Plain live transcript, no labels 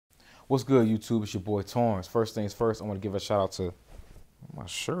What's good, YouTube? It's your boy Torrance. First things first, I want to give a shout out to my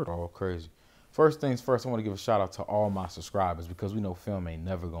shirt all crazy. First things first, I want to give a shout out to all my subscribers because we know film ain't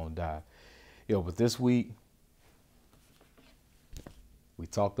never gonna die. Yo, but this week we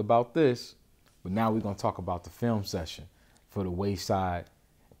talked about this, but now we're gonna talk about the film session for the Wayside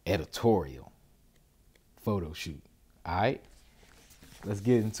editorial photo shoot. All right, let's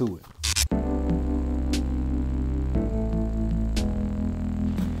get into it.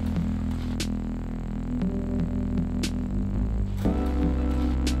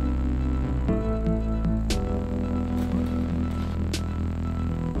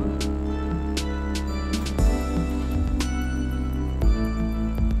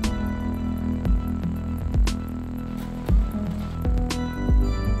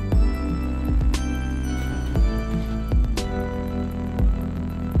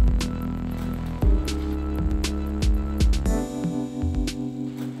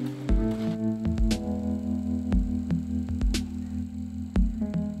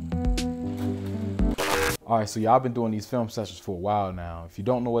 All right, so y'all been doing these film sessions for a while now. If you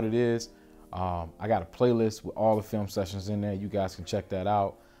don't know what it is, I got a playlist with all the film sessions in there. You guys can check that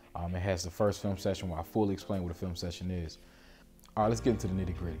out. It has the first film session where I fully explain what a film session is. All right, let's get into the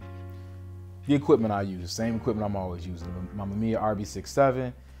nitty gritty. The equipment I use, the same equipment I'm always using. My Mamiya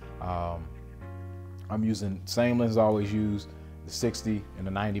RB67. I'm using same lens I always use, the 60 and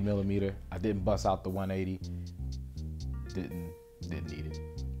the 90 millimeter. I didn't bust out the 180. Didn't need it.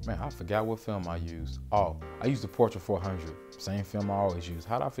 Man, I forgot what film I used. Oh, I used the Portrait 400. Same film I always use.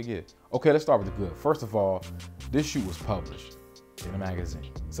 How'd I forget? Okay, let's start with the good. First of all, this shoot was published in a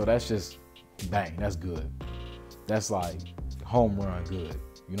magazine. So that's just bang, that's good. That's like home run good.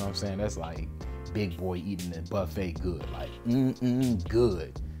 You know what I'm saying? That's like big boy eating a buffet good. Like,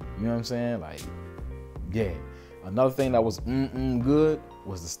 good. You know what I'm saying? Like, yeah. Another thing that was good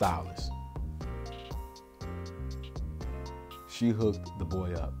was the stylist. She hooked the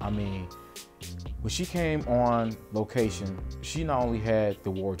boy up. I mean, when she came on location, she not only had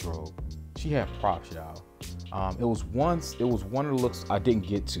the wardrobe, she had props, y'all. It was one of the looks I didn't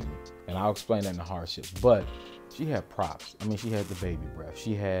get to, and I'll explain that in the hardship. But she had props. I mean, she had the baby breath.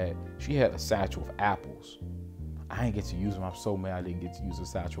 She had a satchel of apples. I didn't get to use them. I'm so mad I didn't get to use a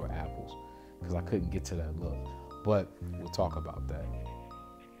satchel of apples because I couldn't get to that look. But we'll talk about that.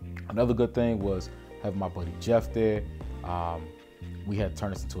 Another good thing was having my buddy Jeff there. We had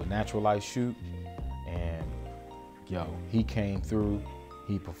turned this into a natural light shoot, and yo, he came through,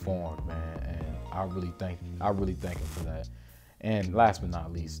 he performed, man, and I really thank him for that. And last but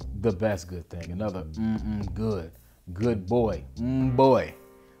not least, the best good thing, another good boy,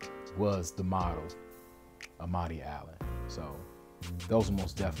 was the model, Mamiya Allen. So those are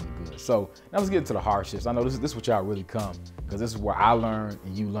most definitely good. So now let's get into the hardships. I know this is what y'all really come, because this is where I learn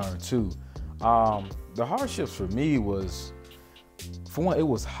and you learn too. The hardships for me was, for one, it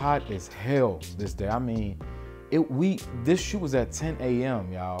was hot as hell this day. I mean, this shoot was at 10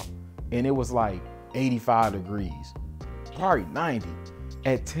 a.m., y'all, and it was like 85 degrees, probably 90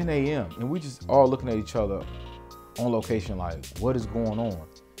 at 10 a.m. And we just all looking at each other on location like, what is going on?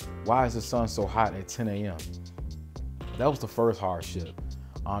 Why is the sun so hot at 10 a.m.? That was the first hardship.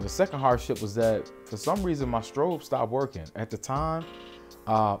 The second hardship was that for some reason my strobe stopped working. At the time,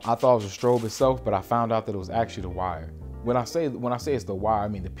 I thought it was the strobe itself, but I found out that it was actually the wire. When I say it's the wire, I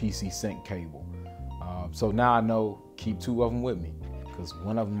mean the PC sync cable. So now I know, keep two of them with me, because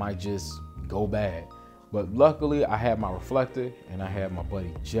one of them might just go bad. But luckily, I had my reflector and I had my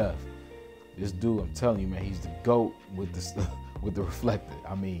buddy Jeff. This dude, I'm telling you, man, he's the GOAT with the reflector.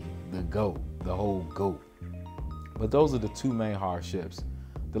 I mean, the GOAT, the whole GOAT. But those are the two main hardships.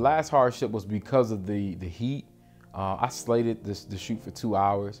 The last hardship was because of the heat. I slated the shoot for 2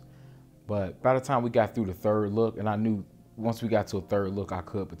 hours, but by the time we got through the third look, and I knew once we got to a third look, I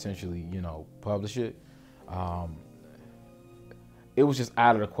could potentially, publish it. It was just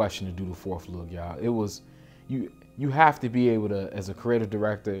out of the question to do the fourth look, y'all. It was, you have to be able to, as a creative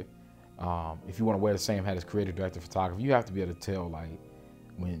director, if you want to wear the same hat as creative director photographer, you have to be able to tell like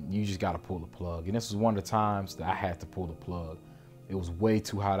when you just got to pull the plug. And this was one of the times that I had to pull the plug. It was way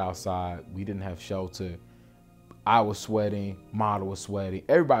too hot outside. We didn't have shelter. I was sweating, model was sweating.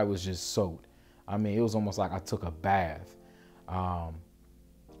 Everybody was just soaked. I mean, it was almost like I took a bath.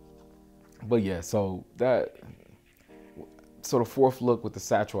 But yeah, so the fourth look with the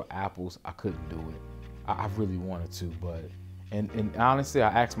satchel apples, I couldn't do it. I really wanted to, but, and honestly, I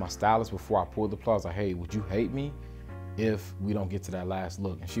asked my stylist before I pulled the plug, I was like, hey, would you hate me if we don't get to that last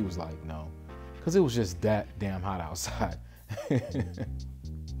look? And she was like, no, because it was just that damn hot outside.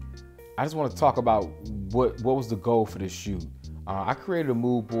 I just want to talk about what was the goal for this shoot. I created a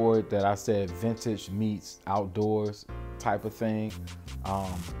mood board that I said vintage meets outdoors type of thing.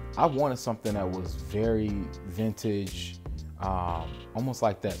 I wanted something that was very vintage, almost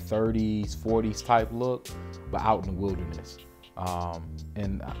like that 30s, 40s type look, but out in the wilderness.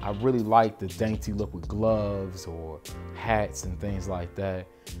 And I really like the dainty look with gloves or hats and things like that.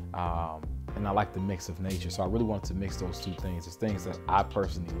 And I like the mix of nature. So I really wanted to mix those two things. It's things that I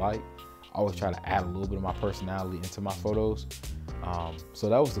personally like. I always try to add a little bit of my personality into my photos. So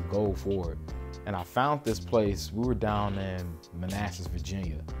that was the goal for it. And I found this place. We were down in Manassas,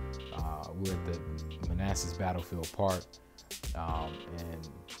 Virginia. We were at the Manassas Battlefield Park. And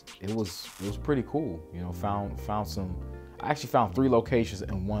it was pretty cool. You know, I actually found 3 locations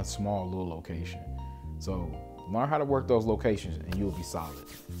in one small little location. So learn how to work those locations and you'll be solid.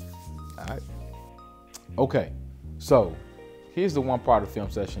 All right. Okay. So here's the one part of the film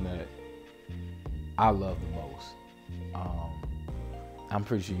session that I love the most. I'm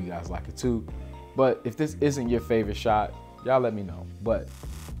pretty sure you guys like it too. But if this isn't your favorite shot, y'all let me know. But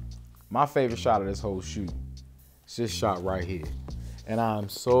my favorite shot of this whole shoot is this shot right here. And I'm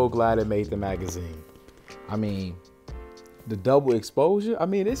so glad it made the magazine. I mean, the double exposure, I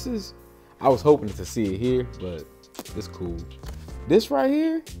mean, I was hoping to see it here, but it's cool. This right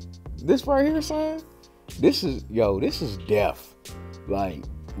here, son, this is death. Like,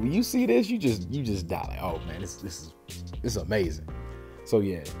 when you see this, you just die. Like, oh man, this is amazing. So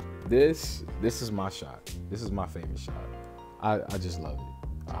yeah, this is my shot. This is my favorite shot. I just love it.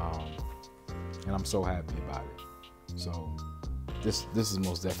 And I'm so happy about it. So this is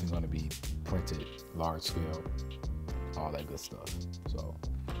most definitely going to be printed large scale, all that good stuff. So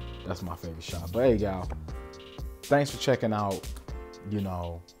that's my favorite shot. But hey, y'all, thanks for checking out, you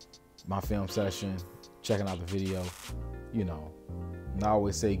know, my film session, checking out the video, you know. And I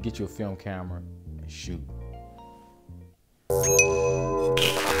always say, get your film camera and shoot.